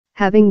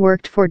Having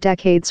worked for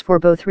decades for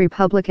both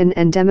Republican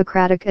and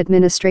Democratic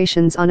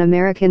administrations on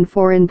American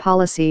foreign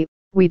policy,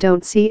 we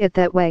don't see it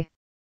that way.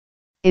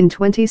 In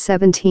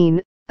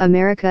 2017,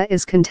 America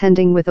is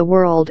contending with a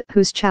world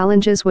whose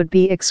challenges would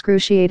be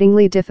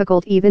excruciatingly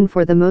difficult even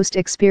for the most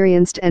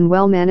experienced and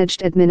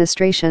well-managed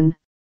administration.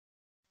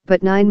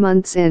 But 9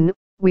 months in,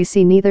 we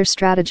see neither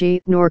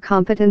strategy nor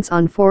competence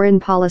on foreign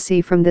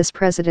policy from this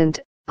president,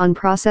 on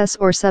process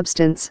or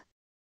substance.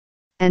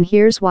 And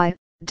here's why: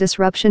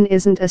 disruption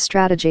isn't a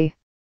strategy.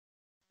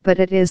 But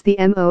it is the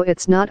MO.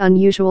 It's not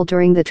unusual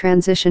during the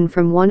transition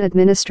from one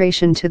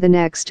administration to the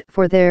next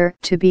for there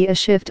to be a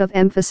shift of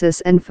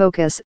emphasis and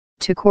focus,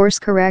 to course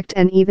correct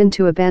and even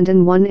to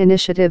abandon one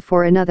initiative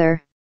for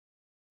another.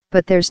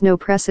 But there's no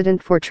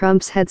precedent for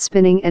Trump's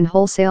head-spinning and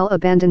wholesale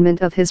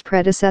abandonment of his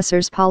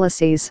predecessor's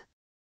policies.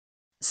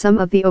 Some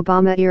of the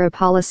Obama-era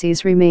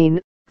policies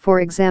remain, for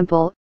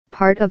example,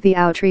 part of the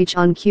outreach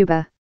on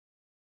Cuba.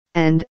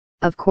 And,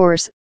 of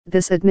course,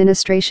 this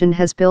administration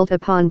has built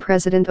upon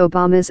President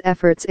Obama's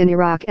efforts in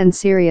Iraq and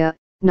Syria,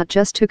 not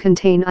just to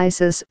contain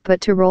ISIS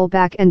but to roll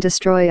back and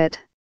destroy it.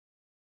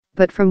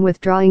 But from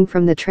withdrawing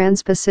from the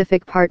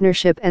Trans-Pacific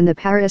Partnership and the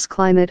Paris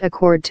Climate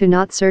Accord to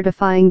not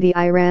certifying the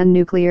Iran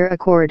nuclear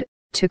accord,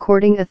 to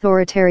courting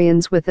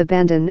authoritarians with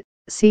abandon,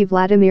 see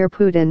Vladimir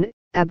Putin,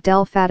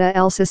 Abdel Fattah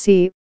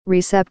el-Sisi,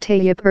 Recep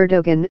Tayyip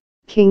Erdogan,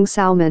 King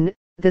Salman,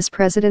 this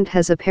president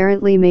has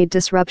apparently made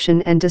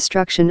disruption and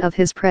destruction of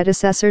his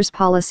predecessor's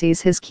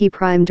policies his key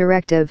prime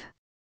directive.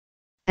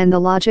 And the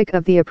logic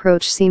of the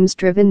approach seems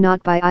driven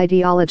not by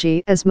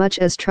ideology as much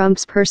as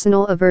Trump's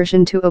personal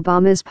aversion to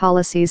Obama's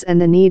policies and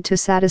the need to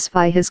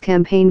satisfy his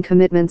campaign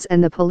commitments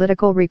and the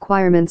political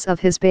requirements of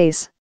his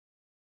base.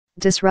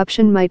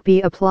 Disruption might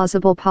be a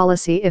plausible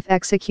policy if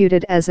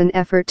executed as an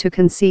effort to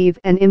conceive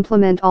and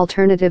implement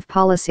alternative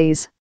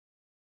policies.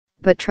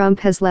 But Trump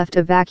has left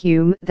a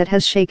vacuum that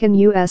has shaken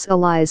U.S.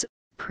 allies,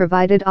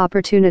 provided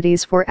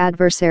opportunities for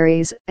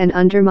adversaries, and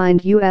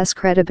undermined U.S.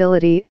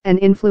 credibility and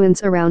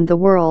influence around the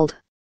world.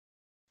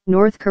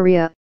 North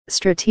Korea,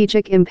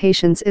 strategic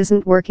impatience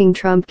isn't working.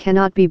 Trump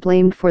cannot be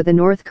blamed for the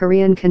North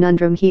Korean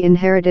conundrum he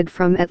inherited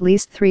from at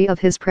least 3 of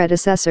his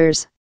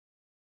predecessors.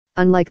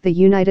 Unlike the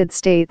United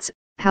States,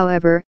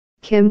 however,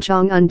 Kim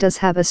Jong-un does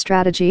have a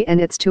strategy,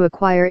 and it's to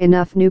acquire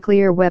enough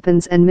nuclear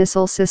weapons and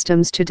missile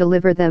systems to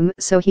deliver them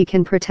so he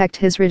can protect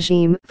his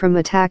regime from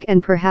attack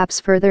and perhaps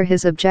further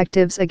his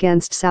objectives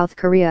against South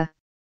Korea.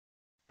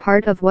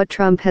 Part of what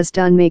Trump has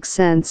done makes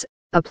sense: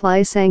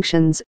 apply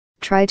sanctions,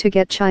 try to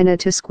get China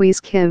to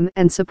squeeze Kim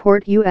and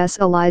support U.S.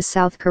 allies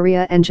South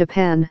Korea and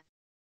Japan.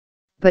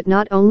 But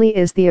not only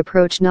is the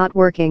approach not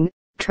working,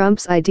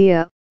 Trump's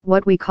idea,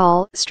 what we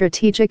call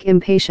strategic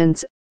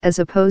impatience, as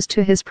opposed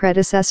to his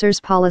predecessor's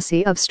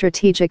policy of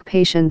strategic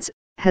patience,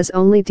 has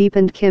only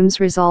deepened Kim's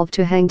resolve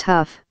to hang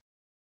tough.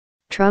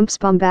 Trump's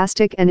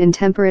bombastic and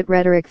intemperate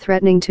rhetoric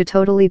threatening to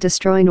totally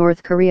destroy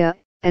North Korea,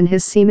 and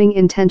his seeming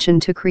intention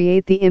to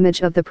create the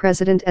image of the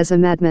president as a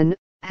madman,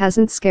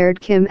 hasn't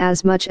scared Kim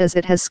as much as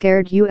it has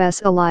scared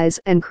U.S. allies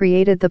and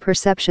created the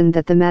perception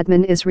that the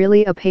madman is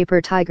really a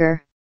paper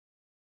tiger.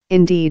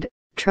 Indeed,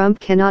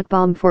 Trump cannot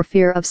bomb for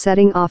fear of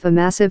setting off a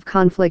massive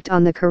conflict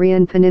on the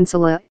Korean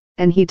peninsula,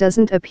 and he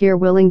doesn't appear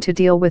willing to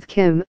deal with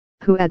Kim,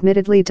 who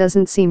admittedly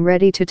doesn't seem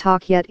ready to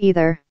talk yet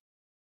either.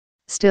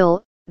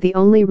 Still, the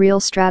only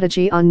real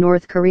strategy on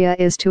North Korea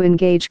is to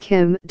engage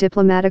Kim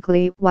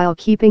diplomatically while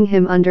keeping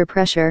him under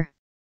pressure.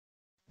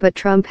 But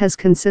Trump has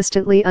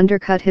consistently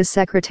undercut his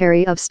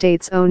Secretary of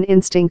State's own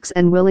instincts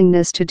and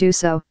willingness to do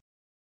so.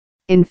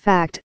 In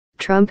fact,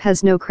 Trump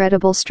has no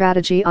credible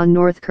strategy on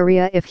North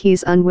Korea if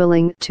he's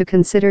unwilling to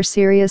consider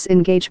serious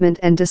engagement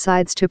and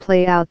decides to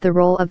play out the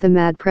role of the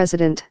mad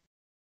president.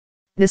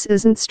 This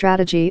isn't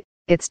strategy,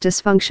 it's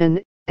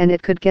dysfunction, and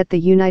it could get the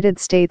United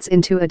States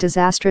into a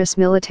disastrous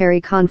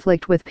military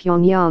conflict with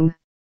Pyongyang.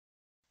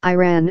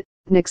 Iran,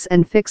 nix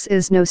and fix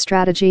is no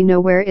strategy.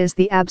 Nowhere is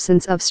the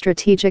absence of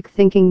strategic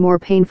thinking more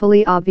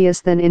painfully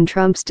obvious than in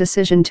Trump's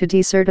decision to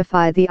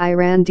decertify the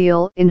Iran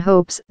deal in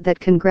hopes that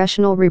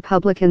congressional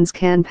Republicans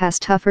can pass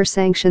tougher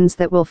sanctions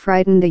that will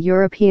frighten the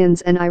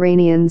Europeans and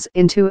Iranians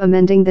into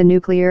amending the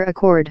nuclear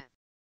accord.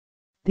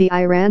 The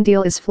Iran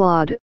deal is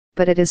flawed,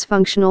 but it is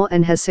functional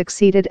and has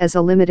succeeded as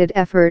a limited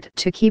effort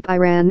to keep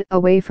Iran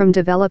away from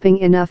developing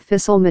enough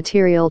fissile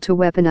material to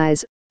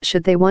weaponize,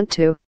 should they want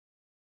to.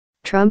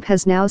 Trump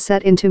has now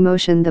set into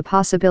motion the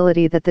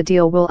possibility that the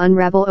deal will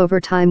unravel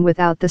over time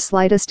without the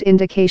slightest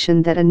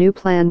indication that a new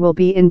plan will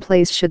be in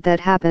place should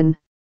that happen.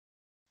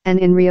 And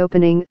in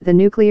reopening the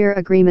nuclear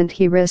agreement,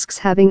 he risks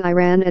having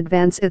Iran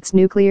advance its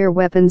nuclear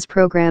weapons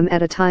program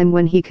at a time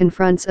when he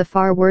confronts a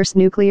far worse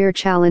nuclear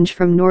challenge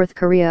from North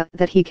Korea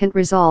that he can't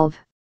resolve.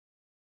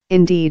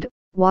 Indeed,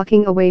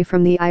 walking away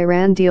from the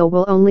Iran deal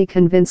will only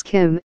convince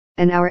Kim,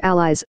 and our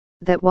allies,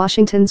 that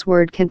Washington's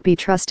word can't be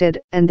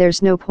trusted and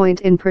there's no point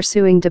in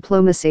pursuing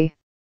diplomacy.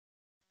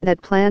 That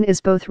plan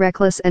is both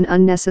reckless and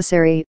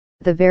unnecessary,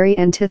 the very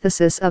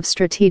antithesis of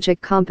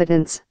strategic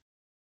competence.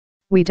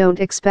 We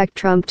don't expect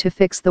Trump to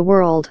fix the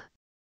world.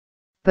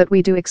 But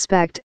we do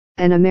expect,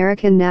 and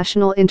American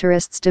national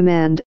interests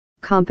demand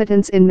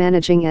competence in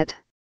managing it.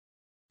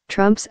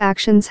 Trump's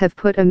actions have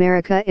put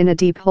America in a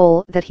deep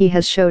hole that he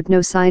has showed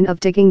no sign of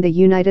digging the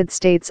United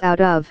States out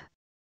of.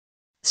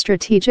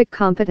 Strategic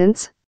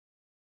competence?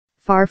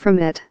 Far from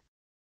it.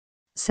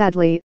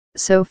 Sadly,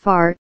 so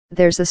far,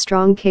 there's a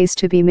strong case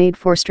to be made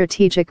for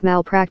strategic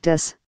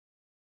malpractice.